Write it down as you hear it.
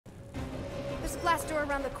glass door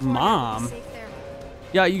around the corner. Mom? Safe there.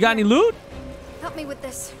 Yeah, you got any loot? Help me with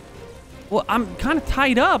this. Well, I'm kind of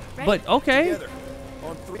tied up, but okay. Together.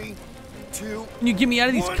 On 3, 2. Can you get me out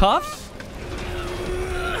of these cuffs?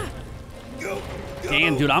 Go.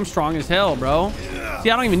 Damn, dude, I'm strong as hell, bro. See,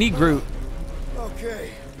 I don't even need Groot.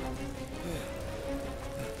 Okay.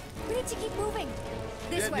 We need to keep moving.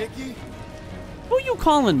 This Yeah, way. Nikki? Who you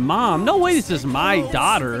calling mom? No way, this is my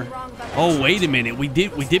daughter. Oh, wait a minute. We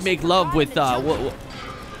did make love with Oh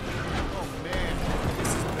man, this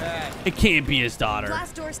is bad. it can't be his daughter.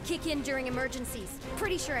 Glass doors kick in during emergencies.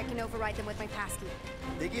 Pretty sure I can override them with my passkey.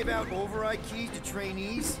 They give out override keys to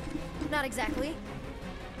trainees? Not exactly.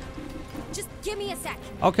 Just give me a sec.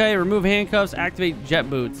 Okay, remove handcuffs, activate jet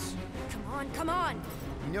boots. Come on, come on.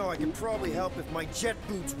 You know, I could probably help if my jet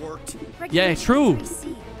boots worked. Yeah, true.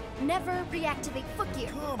 Regulation 3C. Never reactivate foot gear.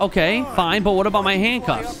 Okay, fine, but what about my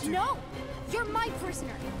handcuffs? No, you're my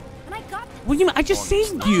prisoner, and I got this. Well, you know, I just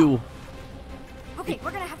saved you. Okay,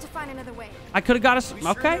 we're gonna have to find another way. I could have got us. We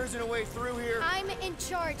sure Okay. there isn't a way through here? I'm in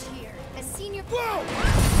charge here, as senior. Whoa!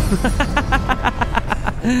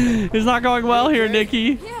 It's not going well here, Okay.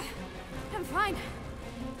 Nikki. Yeah, I'm fine.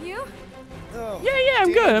 You? Oh, Yeah,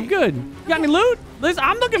 I'm good. I'm good. You got any loot? Listen,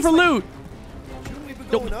 I'm looking for loot. Shouldn't we be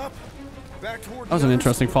going up? Back toward That was an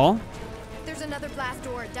interesting fall. There's another blast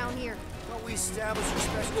door down here. Thought we established a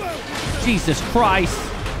special. Whoa! Jesus Christ.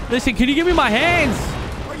 Listen, can you give me my hands?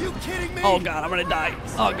 Are you kidding me? Oh, God, I'm going to die.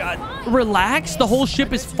 Oh, God. Relax. The whole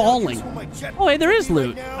ship is falling. Oh, hey, there is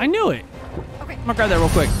loot. I knew it. Okay, I'm going to grab that real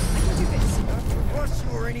quick. I can do this. Not to rush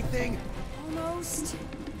you or anything. Almost.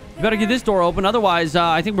 You better get this door open. Otherwise,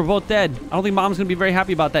 I think we're both dead. I don't think Mom's going to be very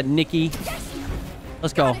happy about that, Nikki. Yes!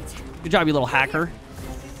 Let's go. Got it. Good job, you little hacker.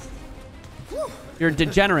 You're a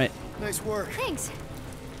degenerate. Nice work. Thanks.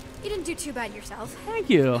 You didn't do too bad yourself. Thank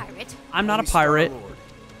you. Pirate. I'm not a Maybe pirate. Star-Lord.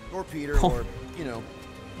 Or Peter, Oh. or, you know,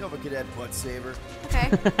 Nova Cadet butt saver.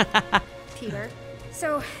 Okay. Peter.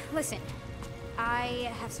 So, listen.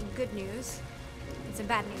 I have some good news and some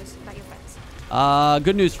bad news about your friends.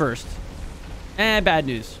 Good news first. And bad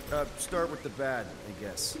news. Start with the bad, I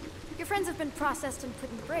guess. Your friends have been processed and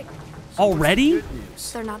put in the brig. Already? Good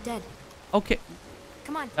news. They're not dead. Okay.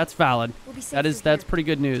 Come on. That's valid. We'll be safe That's through here. pretty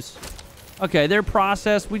good news. Okay, they're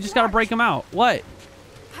processed. We just got to break them out. What?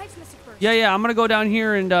 Pipes, Mr. First. Yeah, I'm going to go down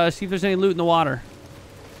here and see if there's any loot in the water.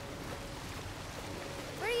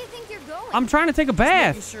 Where do you think you're going? I'm trying to take a Making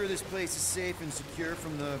bath. sure this place is safe and secure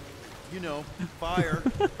from the, you know, fire.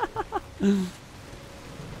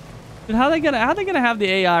 Dude, how they gonna have the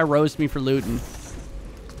AI roast me for looting?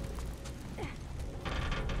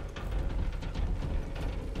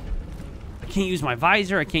 I can't use my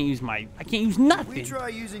visor. I can't use We nothing. try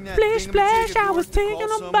using that Splish, splash, thingamajig I of was yours to taking call a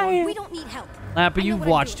someone. bath. We don't need help. Lappa, I know you've what I'm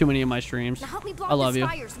watched too doing. many of my streams. Now help me block I love this you.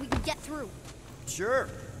 fire so we can get through. Sure.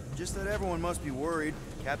 Just that everyone must be worried.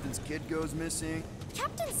 Captain's kid goes missing.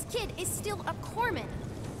 Captain's kid is still a corpsman.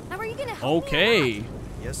 Now are you gonna help me or Okay. not?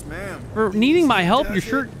 Yes, ma'am. For needing my help, Does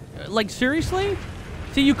you're sure? Like, seriously?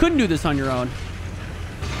 See, you couldn't do this on your own.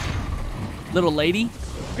 Little lady.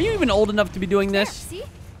 Are you even old enough to be doing There, this? see?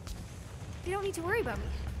 You don't need to worry about me.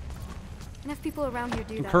 Enough people around here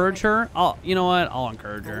do Encourage that. her? You know what? I'll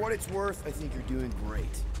encourage For her. what it's worth, I think you're doing great.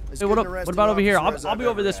 As Hey, good an what arresting about over here? officer as I'll I've be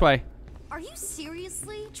over ever this had. way. Are you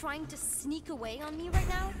seriously trying to sneak away on me right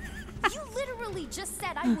now? You literally just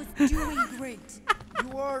said I was doing great.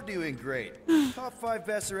 You are doing great. Top 5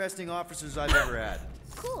 best arresting officers I've ever had.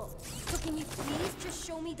 Cool. So can you please just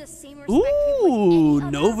show me the same respect you would Ooh, any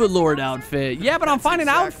other Nova arresting Lord officer? outfit. Yeah, but I'm That's finding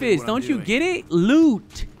exactly outfits. what I'm Don't you doing. get it?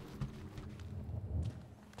 Loot.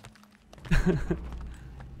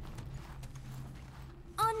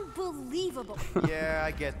 Unbelievable. Yeah,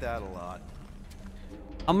 I get that a lot.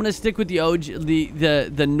 I'm gonna stick with the OG,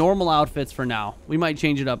 the normal outfits for now. We might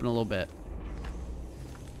change it up in a little bit.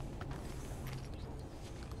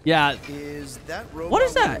 Yeah. Is that robot What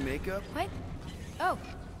is that? wearing makeup? What? Oh,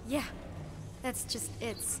 yeah. That's just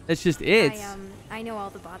it's. That's just it. I know all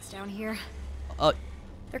the bots down here. Uh,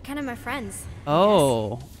 They're kind of my friends.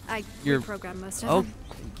 oh. I You're- reprogrammed most of Oh, them.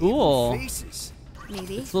 cool. Faces.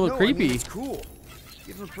 Maybe. It's a little No, I mean, creepy. it's cool.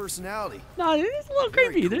 Give them personality. No, it is a little Very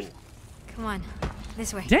creepy. cool. There's, Come on,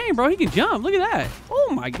 this way. dang, bro, he can jump. Look at that.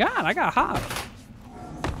 Oh my God, I got hot.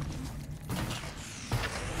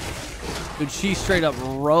 Dude, she straight up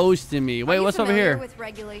roasting me. Wait, Are you what's over familiar here? With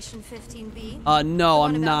Regulation 15B? No, The one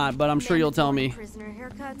I'm about not, but I'm sure you'll tell mandatory me. Prisoner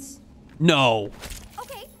haircuts. No.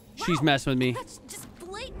 Okay. She's wow. messing with me. That's just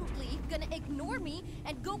blatantly gonna ignore me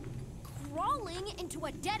and go crawling into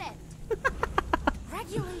a dead end.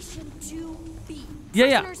 Regulation 2B.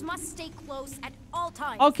 Yeah. Prisoners must stay close at all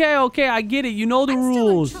times. Okay, I get it. You know the I'm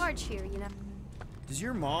rules. still in charge here, you know. Does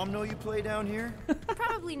your mom know you play down here?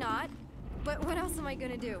 Probably not. But what else am I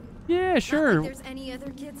gonna do? Yeah, Not sure. like there's any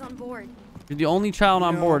other kids on board. You're the only child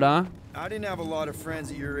on board, huh? I didn't have a lot of friends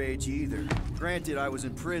at your age either. Granted, I was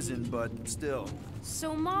in prison, but still.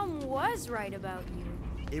 So Mom was right about you.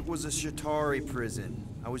 It was a Shatari prison.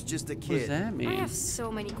 I was just a kid. What does that I mean? have so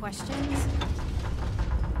many questions.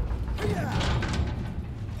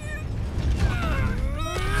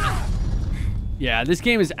 Yeah, this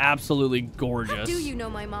game is absolutely How gorgeous. do you know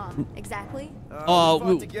my mom? Exactly? We Oh,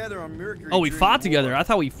 fought together on Mercury. Oh, we during fought the together. war. I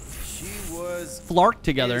thought we She was flarked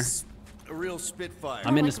together. is a real Spitfire.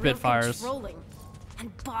 I'm into Like real Spitfires. controlling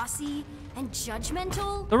and bossy and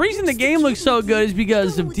judgmental. The reason the You're game looks so kid. good is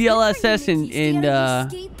because of It's different DLSS when and, you stay out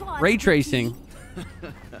of your skate pods, ray Ricky. tracing.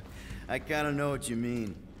 I kind of know what you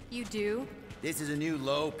mean. You do? This is a new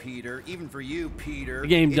low, Peter. Even for you, Peter. The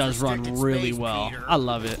game It's does run restricted really space, well. Peter. I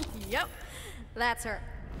love it. Yep. That's her.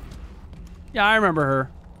 Yeah, I remember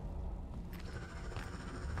her.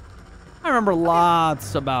 I remember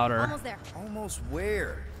lots about her. Almost there. Almost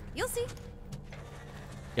where? You'll see.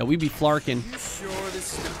 Yeah, we be flarking. You sure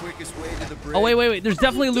this is the quickest way to the bridge? Oh, wait. There's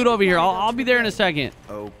definitely loot over here. I'll be there in a second.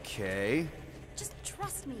 Okay. Just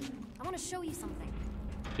trust me. I want to show you something.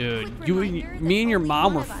 Dude, Quick you, reminder that me and your only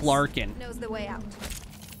mom were one of us flarking. knows the way out.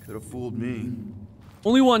 Could have fooled me.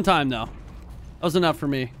 Only one time, though. That was enough for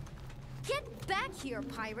me. Get back here,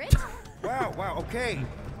 pirate. Wow, okay.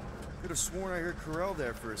 Could have sworn I heard Corel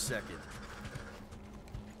there for a second.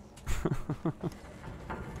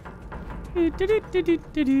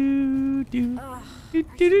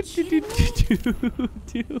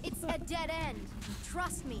 It's a dead end.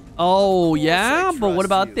 Trust me. Oh, yeah? I But what trust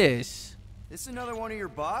about you. this? This another one of your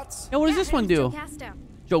bots? Yeah, what does Yeah, this one her name's do? Jocasta.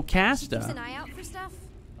 She keeps an Jocasta. eye out for stuff.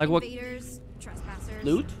 Like what- Invaders, trespassers,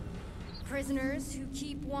 Loot? prisoners who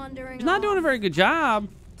keep wandering. She's not doing a off. very good job.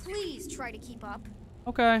 Please try to keep up.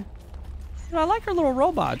 Okay. Dude, I like her little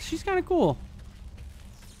robot. She's kind of cool.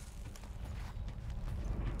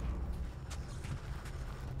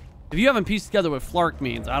 If you haven't pieced together what flark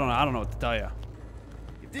means, I don't know what to tell you.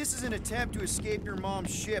 If this is an attempt to escape your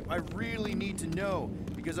mom's ship, I really need to know,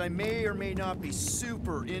 because I may or may not be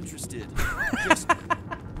super interested. Just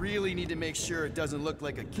really need to make sure it doesn't look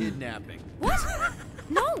like a kidnapping. What?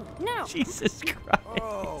 No. Jesus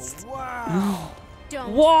Christ. Oh, wow. Don't.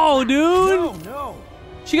 Whoa, dude. No.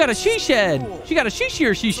 She got a she shed. She got a she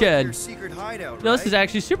Your shed. secret hideout, No, this right? is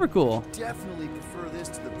actually super cool. Definitely prefer this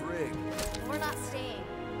to the brig. We're not staying.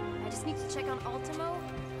 I just need to check on Ultimo.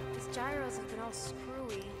 His gyros have been all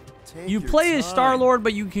screwy. Take You your play as time. Star-Lord,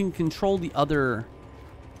 but you can control the other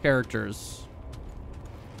characters.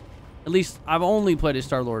 At least I've only played as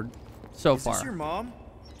Star-Lord so Is far. this your mom?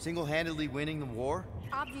 Single-handedly winning the war?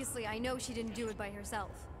 Obviously, I know she didn't do it by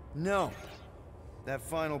herself. No. That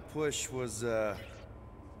final push was, it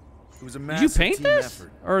was a Did massive you paint team this?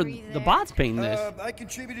 effort. Or Were you the there? bots painting this? I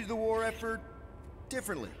contributed to the war effort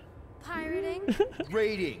differently. Pirating?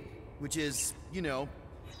 Raiding, which is, you know,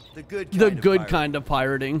 the good kind The of good pirate. kind of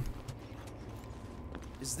pirating.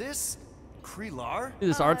 Is this Krelar? Dude,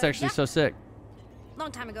 this art's actually yeah. so sick.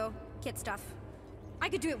 Long time ago. Kid stuff. I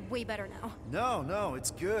could do it way better now. No,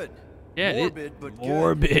 it's good. Yeah, Morbid, but good.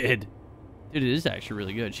 morbid. Dude, it is actually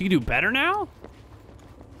really good. She can do better now?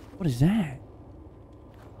 What is that?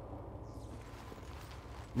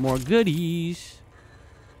 More goodies.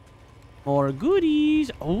 More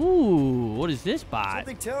goodies. Oh, what is this bot?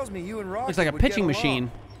 Something tells me you and Rocky Looks like a would get pitching along.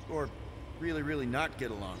 machine. Or really not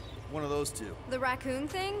get along. One of those two. The raccoon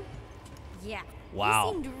thing? Yeah. Wow.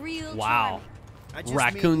 He seemed real Wow. charming. I just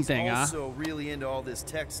Raccoon mean he's thing, huh? also really into all this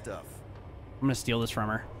tech stuff. I'm gonna steal this from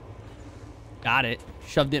her. Got it.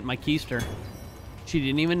 Shoved it in my keister. She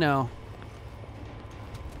didn't even know.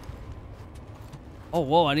 Oh,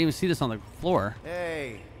 whoa, I didn't even see this on the floor.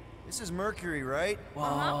 Hey, this is Mercury, right?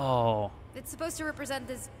 Whoa. It's supposed to represent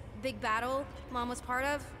this big battle Mom was part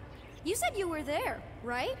of. You said you were there,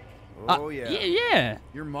 right? Oh, yeah. Yeah.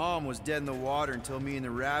 Your mom was dead in the water until me and the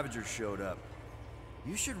Ravager showed up.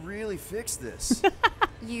 You should really fix this.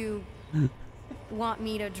 You want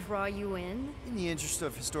me to draw you in? In the interest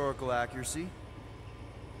of historical accuracy.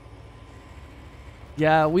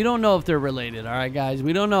 Yeah, we don't know if they're related, all right, guys?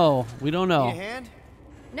 We don't know. We don't Need a know. hand?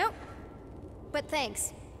 Nope. But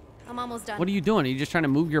thanks. I'm almost done. What are you doing? Are you just trying to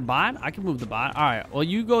move your bot? I can move the bot. All right, well,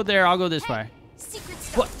 you go there. I'll go this way. Secret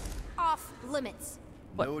stuff. What? Off limits.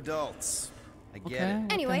 What? No adults. I get Okay. it. What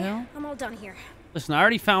the Anyway, hell? I'm all done here. Listen, I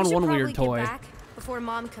already We found should one probably weird get toy. back before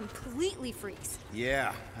Mom completely freaks.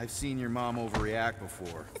 Yeah, I've seen your mom overreact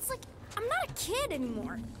before. It's like I'm not a kid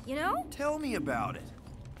anymore, you know? Tell me about it.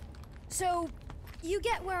 So, you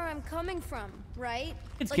get where I'm coming from, right?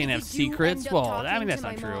 Kids Like, can't if have you do secrets. end up well, talking I mean, that's to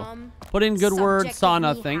not my true. mom, Put in good word, subject saw of me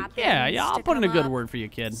nothing. Yeah, happens yeah, I'll to put in a come good up. word for you,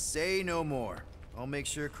 kid. Say no more. I'll make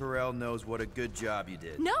sure Corell knows what a good job you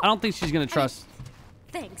did. No. I don't think she's gonna trust.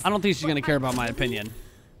 Thanks. I don't think she's But gonna care about my really, opinion.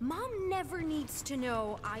 Mom never needs to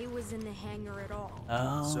know I was in the hangar at all.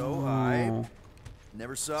 Oh. So I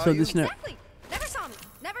never saw So you. this no. Exactly. Never saw me.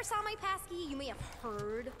 Never saw my passkey. You may have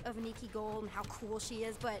heard of Nikki Gold and how cool she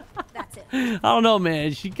is, but that's it. I don't know,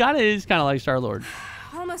 man. She kind of is kind of like Star-Lord.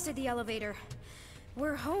 Almost at the elevator.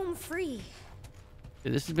 We're home free.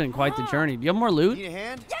 Dude, this has been quite the journey. Do you have more loot? Need a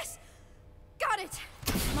hand? Yes! Got it!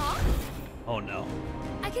 Mom? Oh no.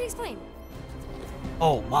 I can explain.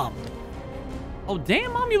 Oh, mom. Oh,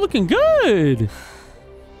 damn, mom, you looking good.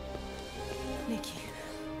 Nikki.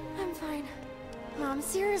 I'm fine. Mom,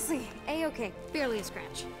 seriously. A-okay. Barely a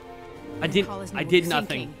scratch. I did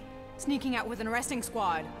nothing. Sneaking out with an arresting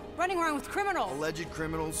squad. Running around with criminals. Alleged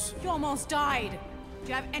criminals. You almost died. Do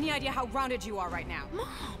you have any idea how grounded you are right now? Mom!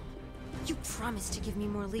 You promised to give me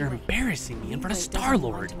more You're leeway. embarrassing me in front of But it doesn't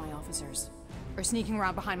belong Star-Lord. to my officers. Or sneaking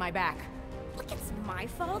around behind my back. Look, it's my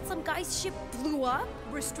fault some guy's ship blew up.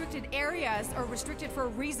 Restricted areas are restricted for a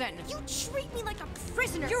reason. You treat me like a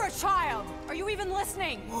prisoner. You're a child. Are you even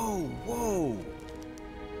listening? Whoa, whoa.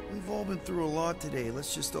 We've all been through a lot today.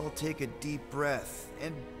 Let's just all take a deep breath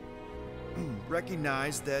and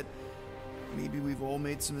recognize that maybe we've all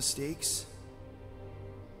made some mistakes.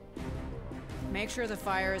 Make sure the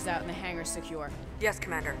fire is out and the hangar's secure. Yes,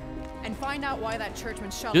 Commander. And find out why that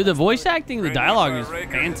churchman's shell. Dude, the exploded. voice acting, the dialogue is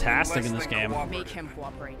fantastic in this game. Make him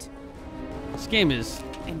cooperate. This game is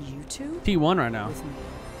And you two? T1 right now. With me.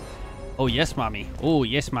 Oh, yes, mommy. Oh,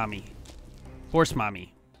 yes, mommy. Of course,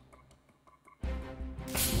 mommy.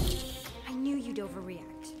 I knew you'd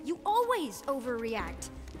overreact. You always overreact.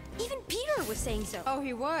 Even Peter was saying so. Oh,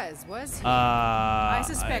 he was he? I I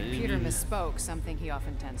suspect Peter misspoke, something he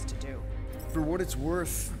often tends to do. For what it's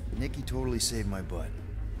worth, Nikki totally saved my butt.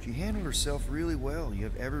 She handled herself really well. You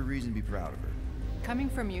have every reason to be proud of her. Coming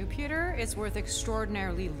from you, Peter, it's worth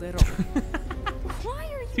extraordinarily little. Why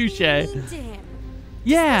are you Touche. being mean to him?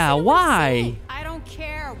 Yeah, Listen to what he's why? saying. I don't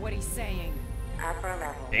care what he's saying. Upper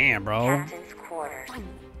level. Damn, bro. Captain's quarters. Fine.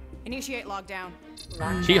 Initiate lockdown.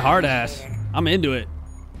 She hard ass. I'm into it.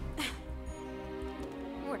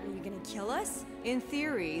 What, are you gonna kill us? In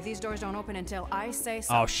theory, these doors don't open until I say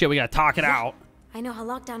so. Oh shit, we gotta talk it out. I know how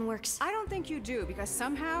lockdown works. I don't think you do, because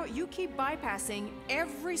somehow you keep bypassing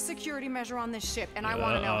every security measure on this ship, and I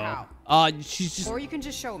want to know how. She's just. Or you can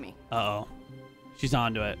just show me. Uh oh. She's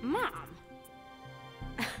onto it. Mom.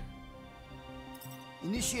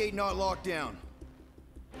 Initiate not lockdown.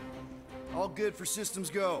 All good for systems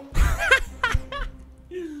go.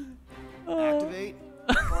 Activate.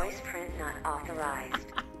 Voice print not authorized.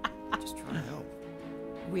 Just trying to help.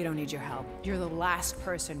 We don't need your help. You're the last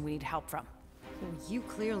person we need help from. Well, you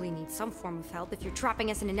clearly need some form of help if you're trapping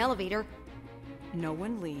us in an elevator. No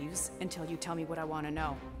one leaves until you tell me what I want to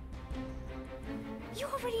know. You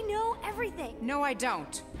already know everything. No, I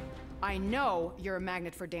don't. I know you're a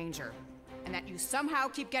magnet for danger, and that you somehow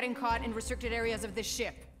keep getting caught in restricted areas of this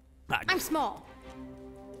ship. I'm small.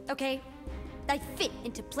 Okay? I fit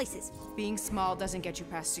into places. Being small doesn't get you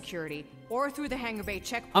past security, or through the hangar bay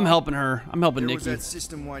checkpoint. I'm helping her. I'm helping There was Nikki. that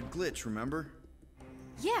system-wide glitch, remember?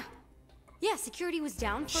 Yeah. Yeah, security was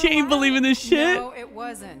down for She a ain't while. believing this shit. No, it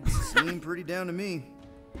wasn't. Seemed pretty down to me.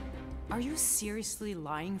 Are you seriously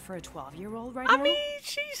lying for a 12-year-old right I now? mean,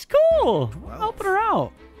 she's cool. I'm helping her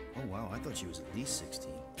out. Oh wow, I thought she was at least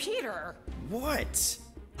 16. Peter! What?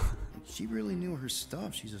 She really knew her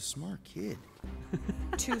stuff. She's a smart kid.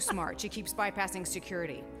 Too smart. She keeps bypassing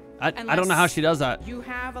security. I don't know how she does that. You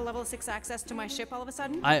have a level 6 access to my ship all of a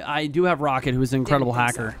sudden? I do have Rocket, who's an incredible Didn't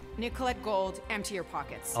think hacker. so. Nicolette Gold, empty your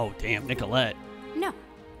pockets. Oh, damn, Nicolette. No.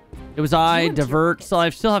 It was I, empty your Divert, pockets. so I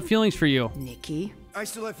still have feelings for you. Nikki, I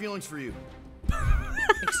still have feelings for you.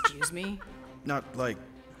 excuse me? Not like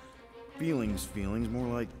feelings, more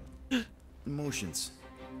like emotions.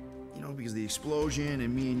 You know, because the explosion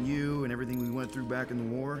and me and you and everything we went through back in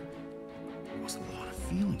the war, there was a lot of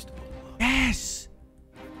feelings to bubble up. Yes!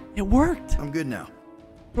 It worked! I'm good now.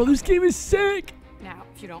 Bro, this game is sick! Now,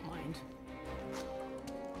 if you don't mind.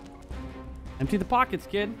 Empty the pockets,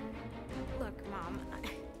 kid. Look, Mom,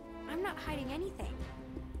 I'm not hiding anything.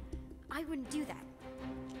 I wouldn't do that.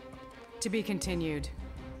 To be continued.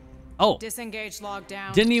 Oh, Disengage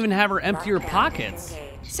lockdown. didn't even have her empty her Lockdown pockets.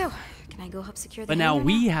 engaged. So, can I go help secure the But now hangar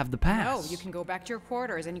we have the pass. No, you can go back to your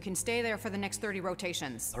quarters and you can stay there for the next 30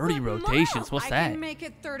 rotations. 30 rotations, what's I that? can make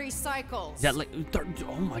it 30 cycles. Is that like,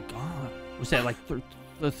 oh my god. What's that, like,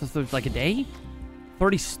 like a day?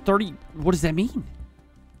 30, what does that mean?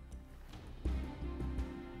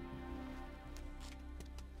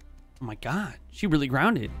 Oh my god, she really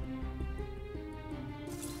grounded.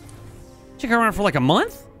 She got around for like a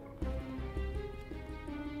month?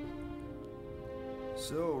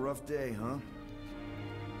 So, rough day, huh?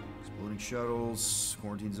 Exploding shuttles,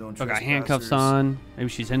 quarantine zone. I got handcuffs on. Maybe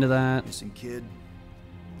she's into that. Missing kid.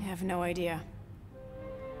 I have no idea.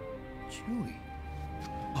 Chewie.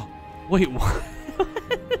 Wait, what?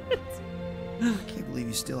 I can't believe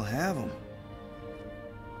you still have him.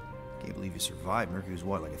 Can't believe you survived. Mercury was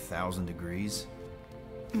what, like 1,000 degrees?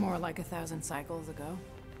 More like 1,000 cycles ago.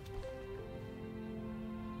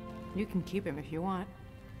 You can keep him if you want.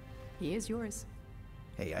 He is yours.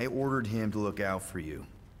 Hey, I ordered him to look out for you.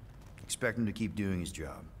 Expect him to keep doing his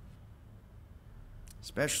job.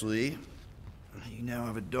 Especially, you now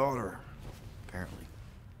have a daughter, apparently.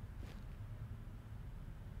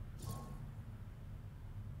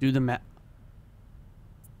 Do the math.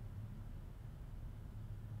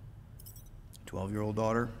 12-year-old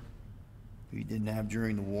daughter, who you didn't have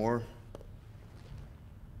during the war.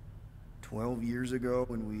 12 years ago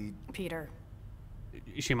when we... Peter.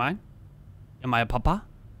 Is she mine? Am I a papa?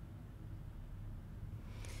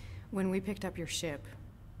 When we picked up your ship,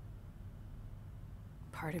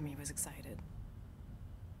 part of me was excited.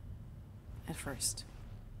 At first.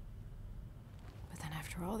 But then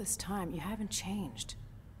after all this time, you haven't changed.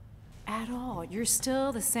 At all. You're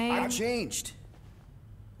still the same. I've changed.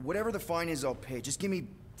 Whatever the fine is, I'll pay. Just give me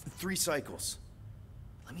 3 cycles.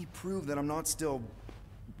 Let me prove that I'm not still...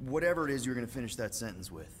 whatever it is you're gonna finish that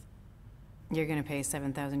sentence with. You're gonna pay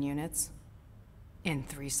 7,000 units? In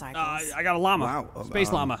 3 cycles? I got a llama. Wow.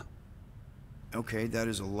 Space llama. Okay, that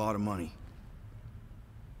is a lot of money.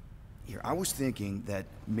 Here, I was thinking that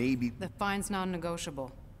maybe... The fine's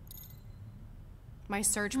non-negotiable. My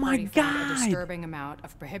search My party found a God. disturbing amount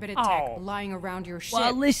of prohibited Oh. tech lying around your ship.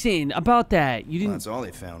 Well, listen, about that. You Well, didn't... that's all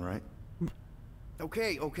they found, right?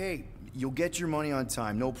 Okay. You'll get your money on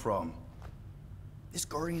time, no problem. This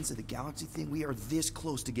Guardians of the Galaxy thing, we are this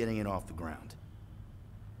close to getting it off the ground.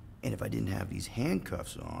 And if I didn't have these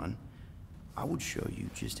handcuffs on, I would show you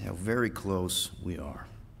just how very close we are.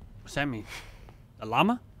 What's that mean? A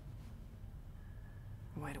llama?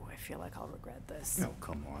 Why do I feel like I'll regret this? Oh,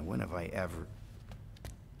 come on. When have I ever...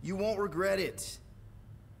 You won't regret it.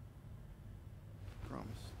 Promise.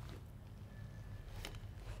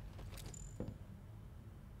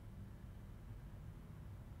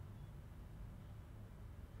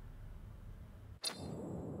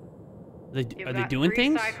 Are they doing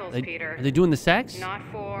things? Cycles, Peter. Are they doing the sex? Not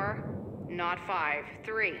 4, not 5,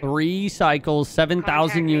 3. 3 cycles, 7,000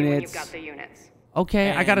 Contact me when units. you've got the units. Okay,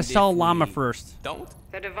 I gotta And sell a if llama we first. Don't?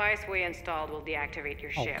 The device we installed will deactivate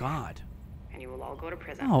your Oh ship. God. And you will all go to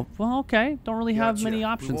prison. Oh well, okay. Don't really have Gotcha. many We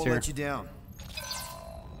options won't here. let you down.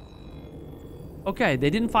 Okay, they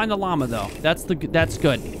didn't find a llama though. That's good.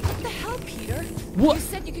 What the hell, Peter? What? You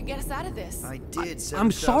said you could get us out of this. I did.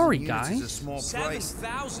 I'm 7,000 sorry, units guys. Is a small price.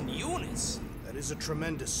 7,000 units? That is a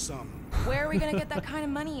tremendous sum. Where are we gonna get that kind of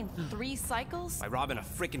money in 3 cycles? By robbing a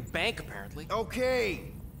freaking bank, apparently.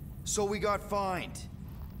 Okay, so we got fined.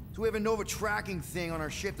 So we have a Nova tracking thing on our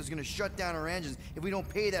ship that's gonna shut down our engines if we don't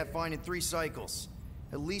pay that fine in 3 cycles.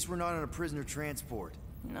 At least we're not on a prisoner transport.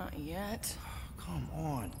 Not yet. Come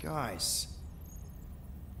on, guys.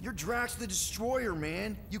 You're Drax the Destroyer,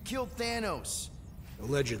 man. You killed Thanos.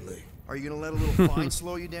 Allegedly. Are you gonna let a little fine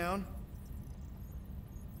slow you down?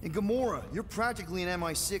 And Gamora, you're practically an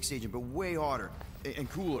MI6 agent, but way hotter and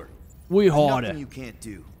cooler. We There's harder. nothing you can't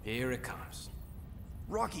do. Here it comes.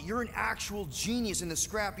 Rocky, you're an actual genius and the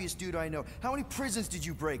scrappiest dude I know. How many prisons did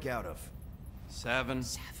you break out of? 7.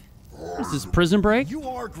 This is Prison Break. You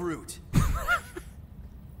are Groot.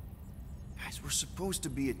 Guys, we're supposed to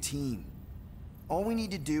be a team. All we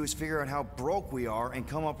need to do is figure out how broke we are and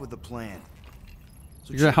come up with a plan.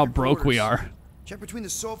 So Figure out check how your broke we quarters. are. Check between the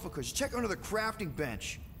sofa cushions. Check under the crafting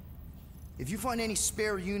bench. If you find any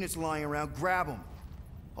spare units lying around, grab them.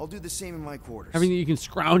 I'll do the same in my quarters. Everything you can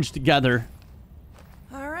scrounge together.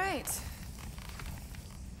 All right.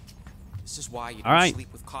 This is why you All don't right.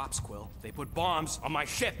 sleep with cops, Quill. They put bombs on my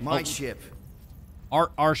ship. My ship.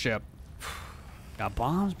 Our ship. Got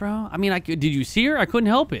bombs, bro. I mean, did you see her? I couldn't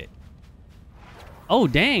help it. Oh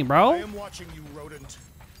dang, I bro. am watching you, rodent.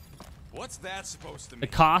 What's that supposed to The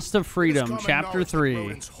mean? Cost of It is Freedom, common Chapter knowledge that 3.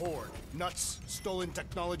 rodents hoard nuts, stolen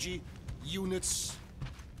technology, units.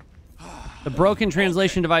 The broken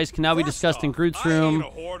translation device can now be First discussed in off, Groot's I ain't room. a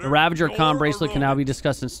hoarder, The Ravager nor comm a bracelet can now be rodent.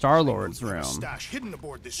 discussed in Star-Lord's We've got a room. stash hidden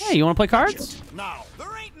aboard this Hey, ship. you want to play Gotcha. cards? Now.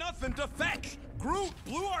 There ain't nothing to fetch. Groot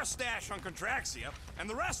blew our stash on Contraxia, and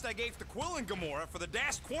the rest I gave to Quill and Gamora for the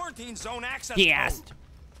dashed quarantine zone access Yes. code.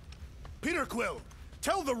 Peter Quill,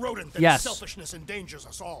 Tell the rodent that Yes. his selfishness endangers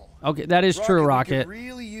us all. Okay, that is true, We Rocket. could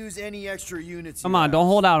really use any extra units. Come you on, have. don't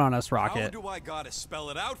hold out on us, How Rocket. do I gotta spell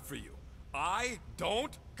it out for you? I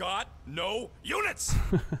don't got no units.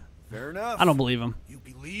 Fair enough. I don't believe him. You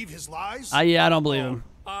believe his lies? Yeah, I don't believe him.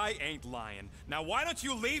 I ain't lying. Now why don't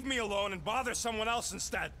you leave me alone and bother someone else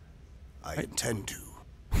instead? I intend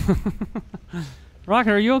to.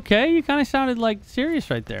 Rocket, are you okay? You kind of sounded like serious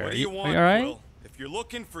right there. What do you Are want, you all right? Quill? If you're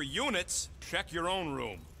looking for units, check your own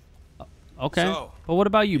room. Okay. So, But what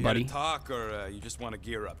about you, here buddy? to talk, or you just want to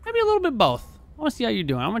gear up? Maybe a little bit both. I want to see how you're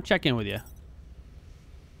doing. I'm gonna check in with you.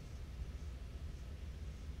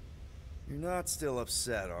 You're not still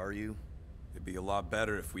upset, are you? It'd be a lot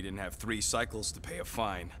better if we didn't have 3 cycles to pay a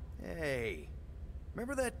fine. Hey,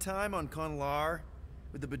 remember that time on Conlar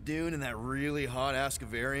with the Badoon and that really hot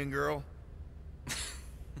Ascavarian girl?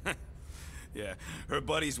 Yeah, her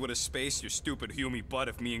buddies would have spaced your stupid Hume butt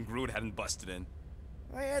if me and Groot hadn't busted in.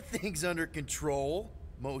 I had things under control,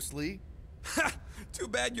 mostly. Ha! Too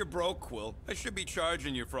bad you're broke, Quill. I should be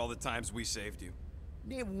charging you for all the times we saved you.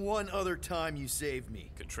 Name one other time you saved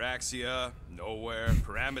me. Contraxia, Nowhere,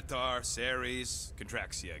 Paramitar, Ceres,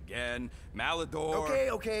 Contraxia again, Malador.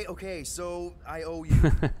 Okay, so I owe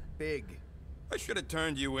you. Big. I should have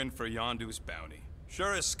turned you in for Yondu's bounty.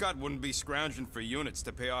 Sure as Scott wouldn't be scrounging for units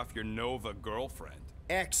to pay off your Nova girlfriend.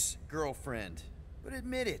 Ex-girlfriend. But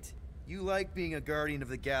admit it, you like being a Guardian of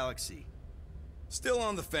the Galaxy. Still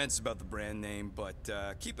on the fence about the brand name, but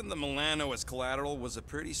keeping the Milano as collateral was a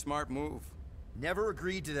pretty smart move. Never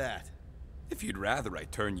agreed to that. If you'd rather I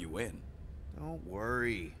turn you in. Don't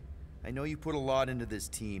worry. I know you put a lot into this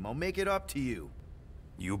team. I'll make it up to you.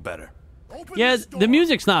 You better. Open Yeah, this the door.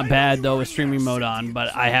 music's not I know bad you though are with in streaming there, mode on, sentient but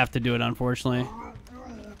I soul. have to do it unfortunately.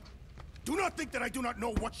 Do not think that I do not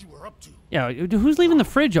know what you were up to. Yeah, who's leaving the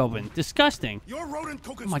fridge open? Disgusting. Your rodent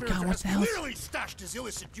Oh my co-conspirator God, what has the hell? clearly stashed his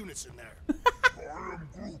illicit units in there.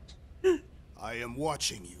 I am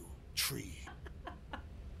watching you, tree.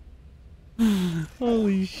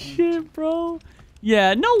 Holy shit, bro.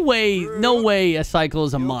 Yeah, no way a cycle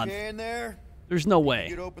is a You month. okay in there? There's no You way.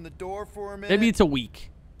 could open the door for a minute. Maybe it's a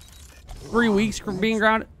week. 3 weeks for being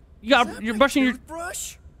grounded. You're My brushing your...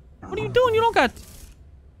 toothbrush? What are you doing? You don't got...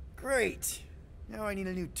 Great. Now I need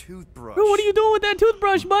a new toothbrush. Bro, what are you doing with that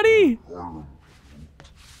toothbrush, buddy?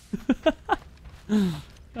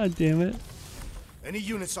 God damn it. Any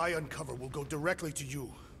units I uncover will go directly to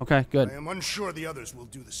you. Okay, good. I am unsure the others will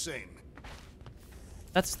do the same.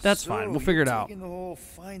 That's fine. We'll you're figure it out. taking the whole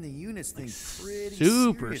find the units thing pretty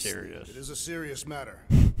Super seriously. serious. It is a serious matter.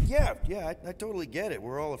 Yeah, I totally get it.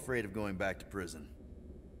 We're all afraid of going back to prison.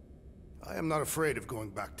 I am not afraid of going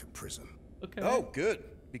back to prison. Okay. Oh, good.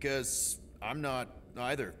 Because I'm not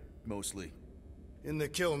either, mostly. In the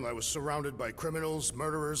kiln, I was surrounded by criminals,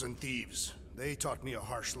 murderers, and thieves. They taught me a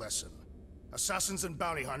harsh lesson. Assassins and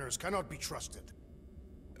bounty hunters cannot be trusted.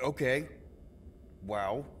 Okay.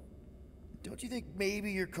 Wow. Don't you think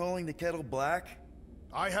maybe you're calling the kettle black?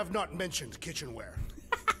 I have not mentioned kitchenware.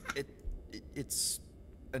 It's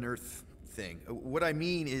an Earth thing. What I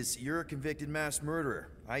mean is, you're a convicted mass murderer.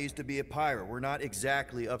 I used to be a pirate. We're not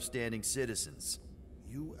exactly upstanding citizens.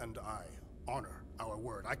 You and I honor our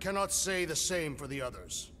word. I cannot say the same for the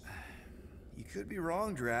others. You could be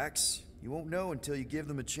wrong, Drax. You won't know until you give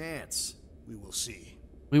them a chance. We will see.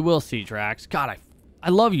 We will see, Drax. God, I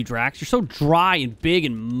love you, Drax. You're so dry and big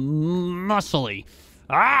and muscly.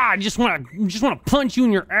 I just want to punch you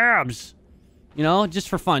in your abs. You know, just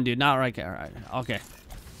for fun, dude. Not right. All right. Okay.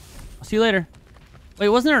 I'll see you later. Wait,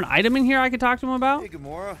 wasn't there an item in here I could talk to him about? Hey,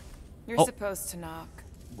 Gamora. You're Oh. supposed to knock.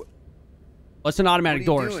 Well, it's an automatic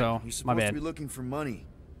What are you door, doing? so You're my supposed bad. to be looking for money.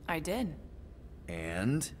 I did.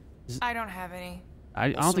 And? I don't have any. I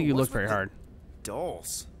don't Also, think you what's looked very with the hard.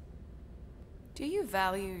 Dolls. Do you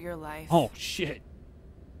value your life? Oh shit.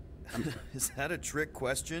 Is that a trick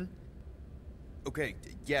question? Okay,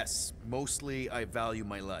 yes. Mostly I value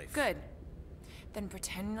my life. Good. Then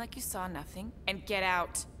pretend like you saw nothing and get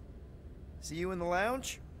out. See you in the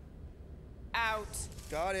lounge? Out.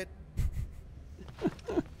 Got it.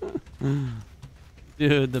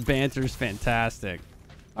 Dude, the banter's fantastic.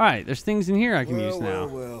 All right, there's things in here I can use now.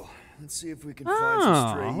 Well. Let's see if we can find some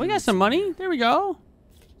stray Oh, we got units some in money. here. There we go.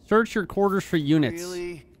 Search your quarters for units.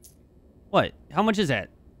 Really? What? How much is that?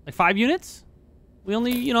 Like 5 units? We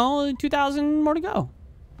only, 2,000 more to go.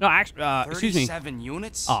 No, actually, excuse me. 37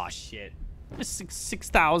 units? Oh shit. Just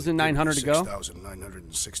 6,900 to go.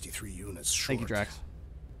 6,963 units short. Thank you, Drax.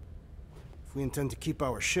 If we intend to keep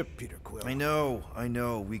our ship, Peter Quill. I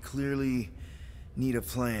know. We clearly need a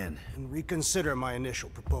plan. And reconsider my initial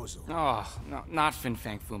proposal. Oh, no, not Fin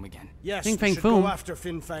Fang Foom again. Yes, Fin we Fang should Foom. go after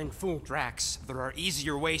Fin Fang Foom. Drax, there are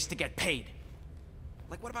easier ways to get paid.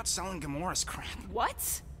 Like, what about selling Gamora's crap?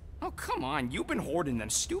 What? Oh, come on. You've been hoarding them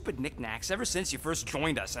stupid knickknacks ever since you first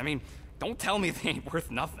joined us. I mean, don't tell me they ain't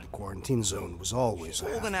worth nothing. Quarantine zone was always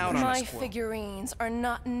Holding out on My us, Quill. figurines are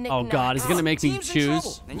not knickknacks. Oh God, he's gonna make me Team's in trouble,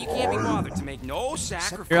 choose. and you can't be bothered to make no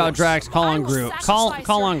sacrifice. Here out, Drax. Call I on will Groot. Call sacrifice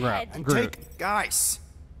on your Groot. head. Groot. Guys,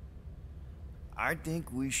 I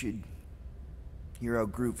think we should hear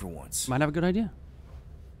out Groot for once. Might have a good idea.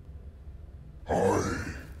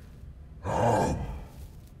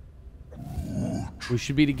 We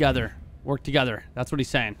should be together. Work together. That's what he's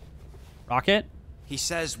saying. Rocket? He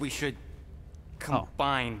says we should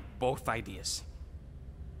combine both ideas.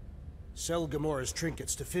 Sell Gamora's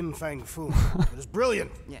trinkets to Fin Fang Foom. It is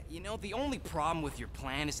brilliant. Yeah, you know, the only problem with your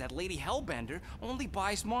plan is that Lady Hellbender only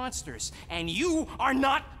buys monsters, and you are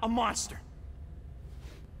not a monster.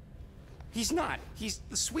 He's not. He's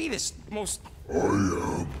the sweetest, most... I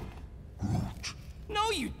am Groot.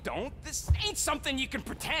 No, you don't. This ain't something you can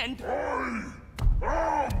pretend.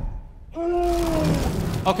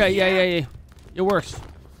 Okay, yeah. It works.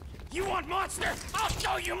 You want monster? I'll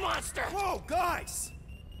show you monster! Whoa, guys!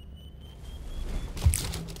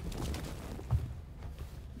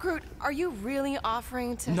 Groot, are you really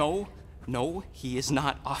offering to... No, he is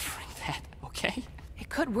not offering that, okay? It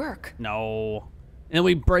could work. No. And then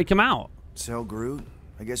we break him out. Sell Groot?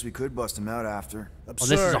 I guess we could bust him out after. Oh,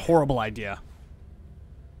 this is a horrible idea.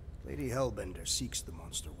 Lady Hellbender seeks the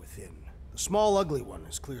monster within. The small, ugly one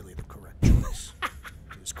is clearly the correct choice.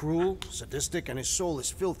 He is cruel, sadistic, and his soul is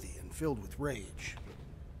filthy and filled with rage.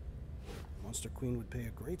 Monster Queen would pay a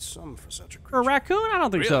great sum for such a creature. For a raccoon? I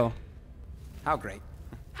don't think so. How great.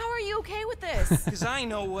 How are you okay with this? Because I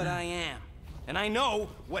know what I am. And I know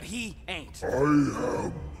what he ain't.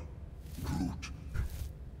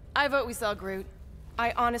 I vote we sell Groot.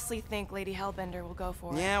 I honestly think Lady Hellbender will go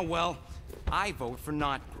for it. Yeah, well, I vote for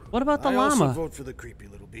not Groot. What about the I llama? also vote for the creepy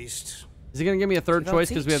little beast. Is he gonna give me a third Votes choice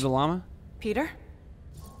because we each. have the llama? Peter?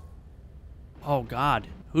 Oh God,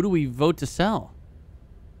 who do we vote to sell?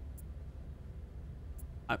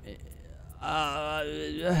 I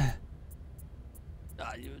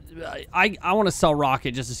want to sell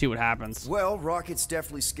Rocket just to see what happens. Well, Rocket's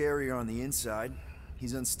definitely scarier on the inside.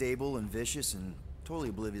 He's unstable and vicious and totally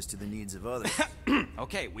oblivious to the needs of others.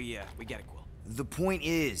 Okay, we get it, Quill. The point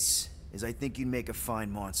is I think you'd make a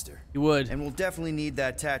fine monster. You would. And we'll definitely need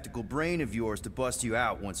that tactical brain of yours to bust you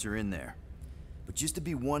out once you're in there. But just to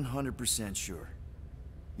be 100% sure,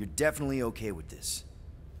 you're definitely okay with this.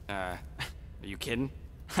 Are you kidding?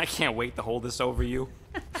 I can't wait to hold this over you.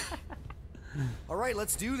 All right,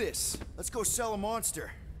 let's do this. Let's go sell a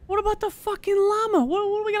monster. What about the fucking llama? What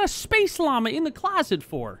do we got a space llama in the closet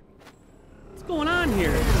for? What's going on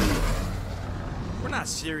here? We're not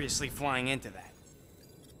seriously flying into that.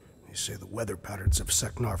 They say the weather patterns of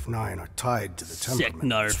Seknarf 9 are tied to the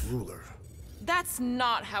temperament of its ruler. That's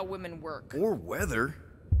not how women work. Or weather.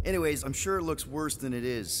 Anyways, I'm sure it looks worse than it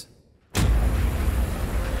is.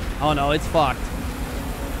 Oh no, it's fucked.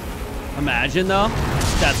 Imagine though,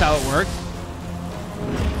 that's how it worked.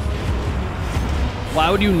 Why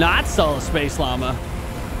would you not sell a space llama?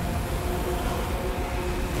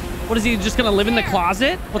 What is he just gonna live in the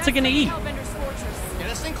closet? What's it gonna eat? Hellbender's fortress. Get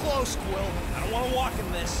us in close, Quill. I don't want to walk in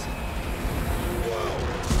this.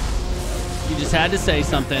 You just had to say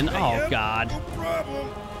something. Oh God. No problem.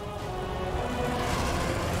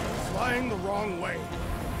 Flying the wrong way.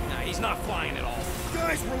 Nah, he's not flying at all.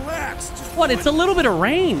 Guys, relax. Just What? It's a little bit of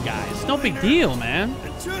rain, guys. No big deal, man.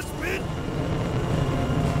 adjustment.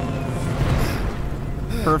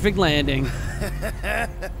 Perfect landing.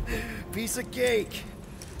 Piece of cake.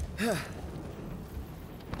 You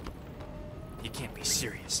can't be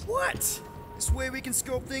serious. What? This way we can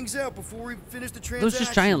scope things out before we finish the transaction. Those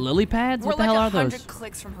just giant lily pads? We're What the like hell are 100 those?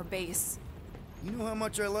 clicks from her base. You know how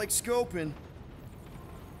much I like scoping.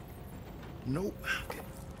 Nope.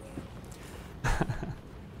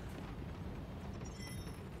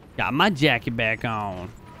 Got my jacket back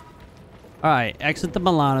on. Alright, exit the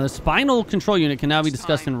Milano. The spinal control unit can now be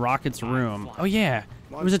discussed in Rocket's room. Oh yeah.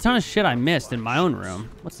 There was a ton of shit I missed in my own room.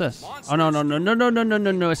 What's this? Oh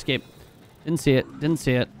no, escape. Didn't see it.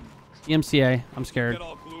 EMCA. I'm scared. Get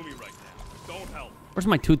all gloomy right now. Don't help. Where's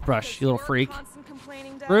my toothbrush, you little freak? Constant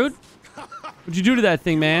complaining, Dex. Rude? What'd you do to that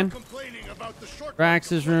thing, man? Complaining about the short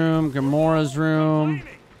Drax's room, Gamora's room.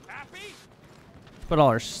 Put all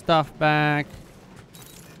her stuff back.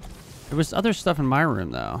 There was other stuff in my room,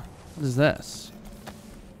 though. What is this?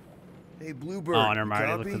 Hey, Bluebird. Oh, never mind. I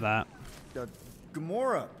copy? looked at that.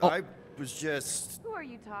 Gamora, Oh. I was just... Who are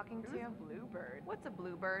you talking to? Bluebird. What's a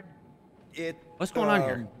bluebird? It... What's going on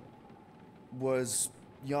here? Was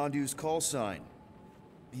Yondu's call sign.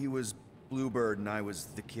 He was Bluebird and I was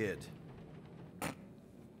the kid.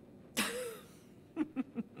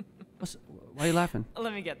 Why are you laughing?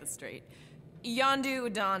 Let me get this straight. Yondu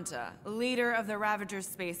Udonta, leader of the Ravager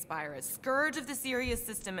space virus, scourge of the Sirius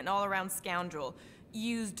system and all-around scoundrel,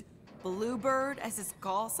 used Bluebird as his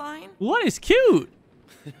call sign? What is cute?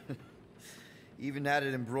 Even had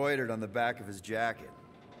it embroidered on the back of his jacket.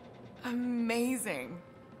 Amazing.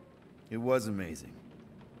 It was amazing.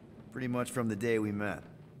 Pretty much from the day we met.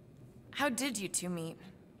 How did you two meet?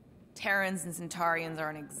 Terrans and Centaurians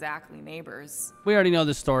aren't exactly neighbors. We already know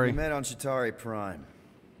this story. We met on Chitauri Prime,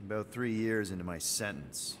 about 3 years into my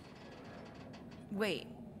sentence. Wait,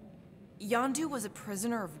 Yondu was a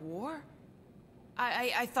prisoner of war?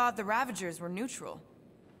 I thought the Ravagers were neutral.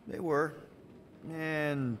 They were,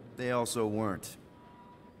 and they also weren't.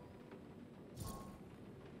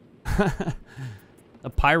 A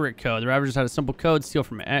pirate code. The Ravagers had a simple code, steal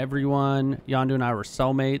from everyone. Yondu and I were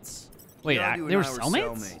cellmates. Wait, they were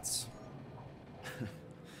cellmates?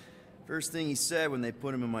 First thing he said when they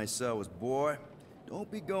put him in my cell was, "Boy,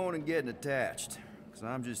 don't be going and getting attached, because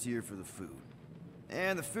I'm just here for the food."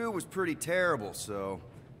 And the food was pretty terrible, so...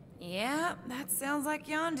 Yeah, that sounds like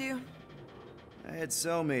Yondu. I had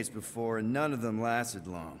cellmates before, and none of them lasted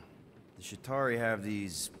long. The Chitauri have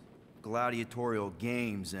these gladiatorial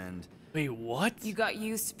games, and... Wait, what? You got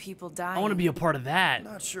used to people dying. I want to be a part of that.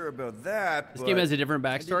 Not sure about that, This game has a different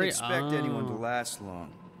backstory? I didn't expect anyone to last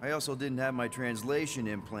long. I also didn't have my translation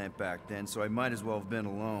implant back then, so I might as well have been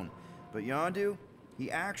alone. But Yondu,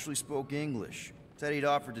 he actually spoke English. Said he'd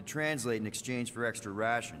offered to translate in exchange for extra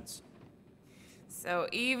rations. So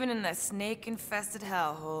even in the snake-infested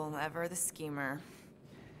hellhole, ever the schemer.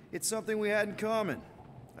 It's something we had in common.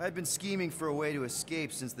 I'd been scheming for a way to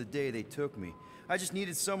escape since the day they took me. I just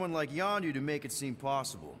needed someone like Yondu to make it seem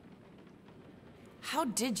possible. How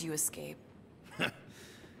did you escape?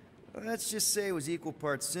 Let's just say it was equal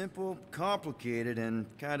parts simple, complicated, and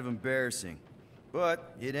kind of embarrassing.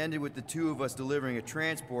 But it ended with the two of us delivering a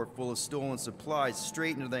transport full of stolen supplies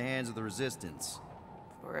straight into the hands of the Resistance.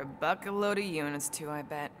 For a bucket load of units, too, I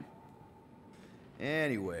bet.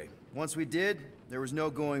 Anyway, once we did, there was no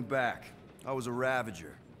going back. I was a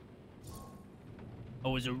Ravager. I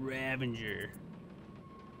was a Ravager.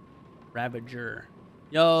 Ravager.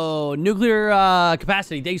 Yo, nuclear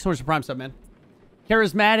capacity. Thank you so much for Prime Sub, man.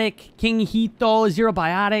 Charismatic, King Hito, Zero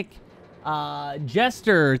Biotic,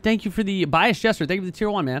 Jester. Thank you for the Bias Jester. Thank you for the tier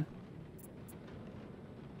 1, man.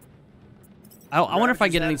 I wonder if I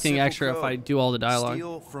get anything extra if I do all the dialogue.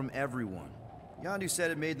 Steal from everyone. Yondu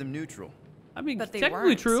said it made them neutral. I mean, but they technically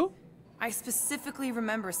weren't. true. I specifically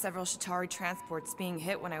remember several Chitauri transports being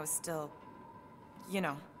hit when I was still, you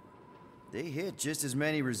know. They hit just as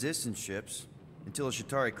many Resistance ships, until a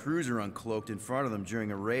Chitauri cruiser uncloaked in front of them during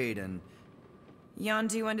a raid, and...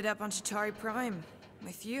 Yondu ended up on Chitauri Prime,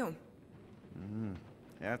 with you.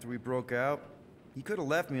 After we broke out, he could have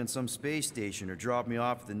left me on some space station or dropped me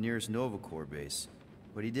off at the nearest Nova Corps base,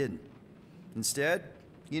 but he didn't. Instead,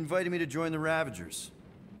 he invited me to join the Ravagers.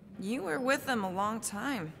 You were with them a long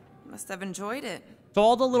time. Must have enjoyed it. So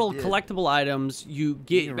all the little collectible items you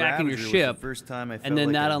get back in your ship, and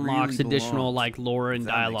then that unlocks additional like lore and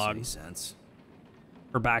dialogue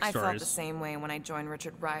for backstories. I felt the same way when I joined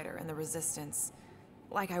Richard Rider and the Resistance.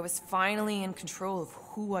 Like I was finally in control of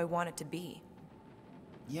who I wanted to be.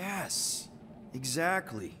 Yes,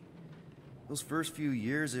 exactly. Those first few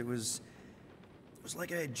years, it was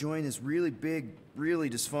like I had joined this really big, really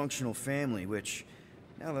dysfunctional family, which,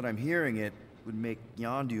 now that I'm hearing it, would make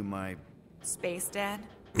Yondu my... Space dad?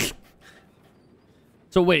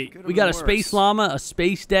 So wait, we got a space llama, a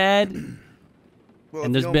space dad, Well,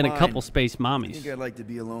 and there's been a couple space mommies. I think I'd like to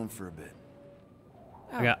be alone for a bit.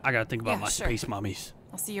 Oh. I gotta think about my sure. space mommies.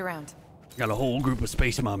 I'll see you around. I got a whole group of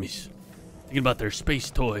space mommies. Thinking about their space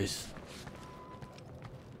toys.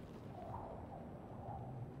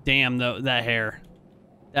 Damn, that hair.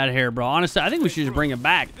 That hair, bro. Honestly, I think we should just bring it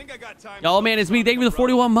back. Oh, man, it's me. Thank you for the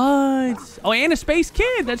 41 months. Oh, and a space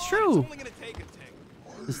kid. That's true.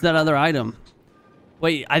 This is that other item.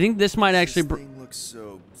 Wait, I think this might actually... This thing looks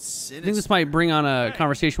so sinister. I think this might bring on a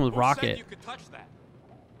conversation with Rocket.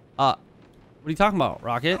 What are you talking about,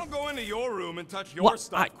 Rocket? I don't go into your room and touch your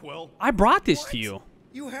stuff, Quill. I brought this to you.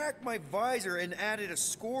 You hacked my visor and added a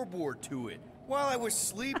scoreboard to it while I was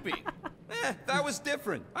sleeping. That was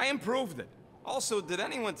different. I improved it. Also, did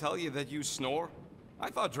anyone tell you that you snore?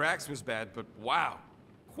 I thought Drax was bad, but wow.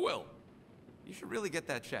 Quill, you should really get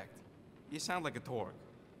that checked. You sound like a Torg.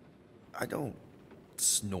 I don't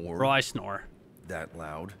snore Bro, I snore. that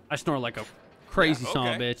loud. I snore like a crazy son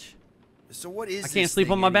of a okay. bitch. So what is I this can't sleep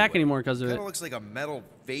thing on my back anyway? anymore because of Kinda it. looks like a metal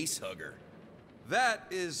face hugger. That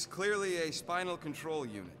is clearly a spinal control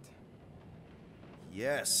unit.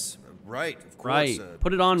 Yes, right, of course. Right.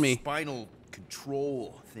 Put it on me. Spinal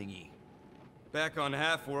control thingy. Back on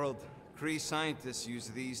Half-World, Kree scientists use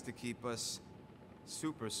these to keep us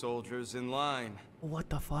super soldiers in line. What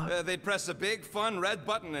the fuck? They'd press a big, fun red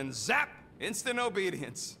button and zap! Instant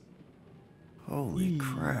obedience. Holy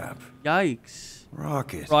crap. Yikes.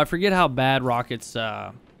 Rocket. Bro, I forget how bad Rocket's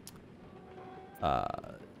like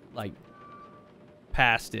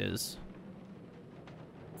past is.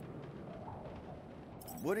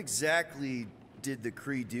 What exactly did the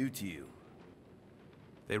Kree do to you?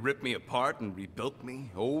 They ripped me apart and rebuilt me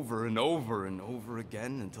over and over and over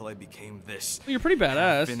again until I became this Well, you're pretty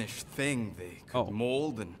badass. finished thing they could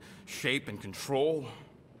mold and shape and control.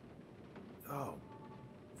 Oh,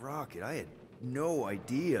 Rocket, I had no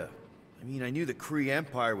idea. I mean, I knew the Kree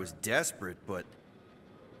Empire was desperate, but...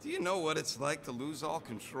 Do you know what it's like to lose all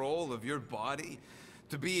control of your body?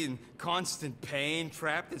 To be in constant pain,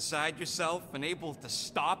 trapped inside yourself, unable to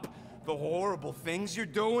stop the horrible things you're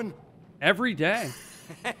doing? Every day.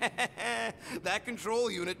 That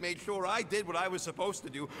control unit made sure I did what I was supposed to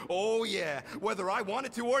do. Oh yeah, whether I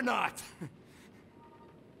wanted to or not.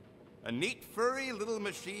 A neat, furry little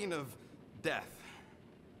machine of death.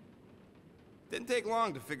 Didn't take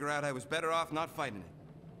long to figure out I was better off not fighting it.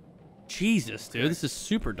 Jesus, dude, this is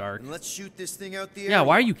super dark. And let's shoot this thing out the air. Yeah,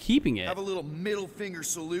 why are you keeping it? Have a little middle finger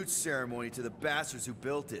salute ceremony to the bastards who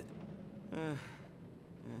built it. I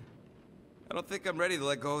don't think I'm ready to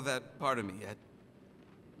let go of that part of me yet.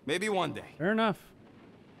 Maybe one day. Fair enough.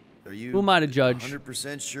 Are you Who am I to judge?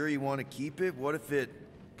 100% sure you want to keep it? What if it...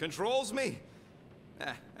 Controls me?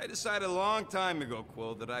 I decided a long time ago,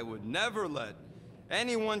 Quill, that I would never let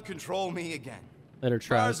anyone control me again. Later, As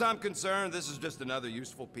far Trav. as I'm concerned, this is just another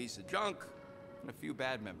useful piece of junk and a few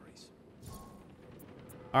bad memories.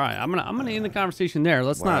 All right, I'm gonna end the conversation there.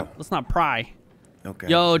 Let's not pry. Okay.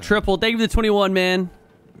 Yo, Triple, thank you for the 21, man.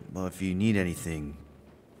 Well, if you need anything,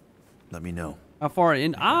 let me know. How far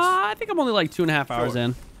in? I think I'm only like 2.5 hours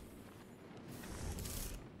in.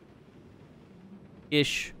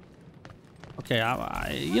 Ish. Okay,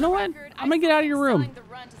 you know what? I'm gonna get out of your room.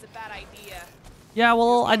 Yeah,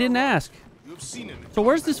 well, I didn't ask. So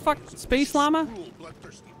where's this space llama?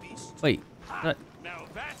 Wait,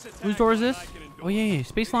 whose door is this? Oh yeah,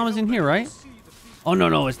 Space Llama's in here, right? Oh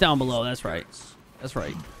no, it's down below. That's right. That's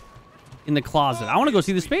right. In the closet. I want to go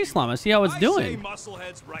see the Space Llama, see how it's doing.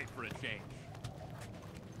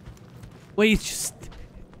 Wait, just...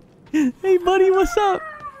 Hey, buddy, what's up?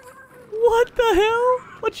 What the hell?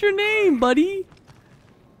 What's your name, buddy?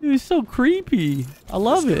 It was so creepy. I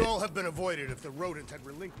love it. This could all have been avoided if the rodent had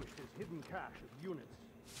relinquished his hidden cache of units.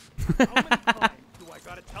 How many times do I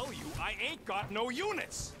gotta tell you I ain't got no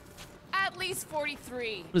units? At least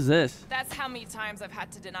 43. What is this? That's how many times I've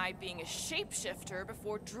had to deny being a shapeshifter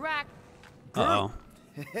before Drac. Uh-oh.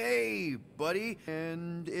 Hey, buddy.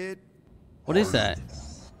 And it... What is that?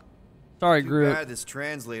 Sorry, Too Groot. bad this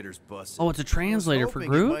translator's busted. Oh, it's a translator for It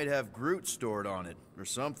Groot? might have Groot stored on it, or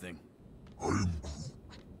something.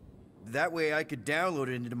 That way I could download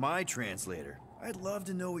it into my translator. I'd love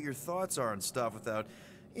to know what your thoughts are on stuff without,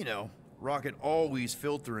 you know, Rocket always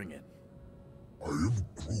filtering it.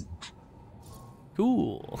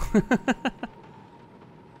 Cool.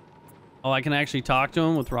 Oh, I can actually talk to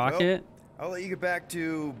him with Rocket? Well, I'll let you get back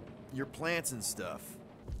to your plants and stuff.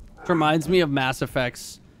 Which reminds me of Mass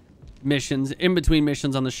Effect's missions, in between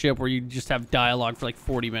missions on the ship where you just have dialogue for like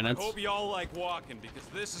 40 minutes. I hope y'all like walking because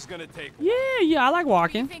this is gonna take. Yeah, I like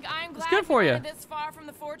walking. You think I'm glad It's good for we you. landed this far from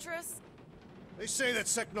the fortress? They say that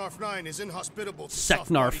Seknarf 9 is inhospitable to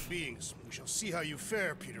Seknarf. soft-bodied beings. We shall see how you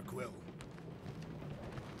fare, Peter Quill.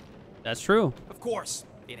 That's true. Of course,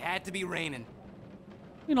 it had to be raining.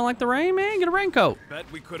 You don't like the rain, man? Get a raincoat.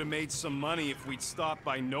 Bet we could have made some money if we'd stopped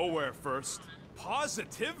by Nowhere first.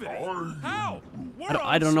 Positivity? How?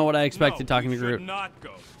 I don't know what I expected talking to Groot. Not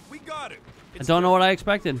go. We got it. I don't know what I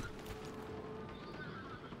expected.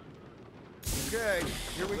 Okay,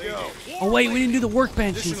 here we go. Oh wait, we didn't do the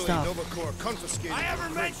workbench and Additionally, stuff. Nova Corps confiscated... I ever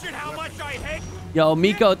mentioned how much I hate. Yo,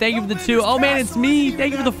 Miko, thank you for the 2. Oh man, it's me.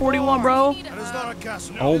 Thank you for the 41, bro. That is not a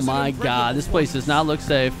castle. Oh my god, this place does not look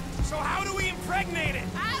safe. So how do we impregnate it?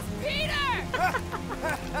 Ask Peter!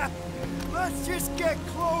 Let's just get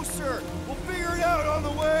closer. We'll figure it out on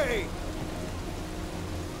the way.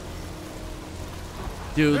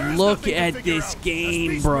 Dude, There's look nothing to at figure this out. game,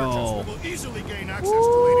 As peace bro. merchants, we will easily gain access to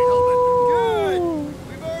Lady Hellbender. Good.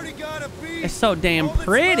 We've already got a beat. It's so damn All that's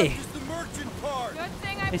pretty. left is the merchant part. Good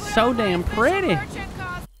It's so damn pretty.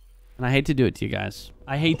 And I hate to do it to you guys.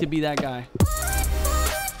 I hate to be that guy.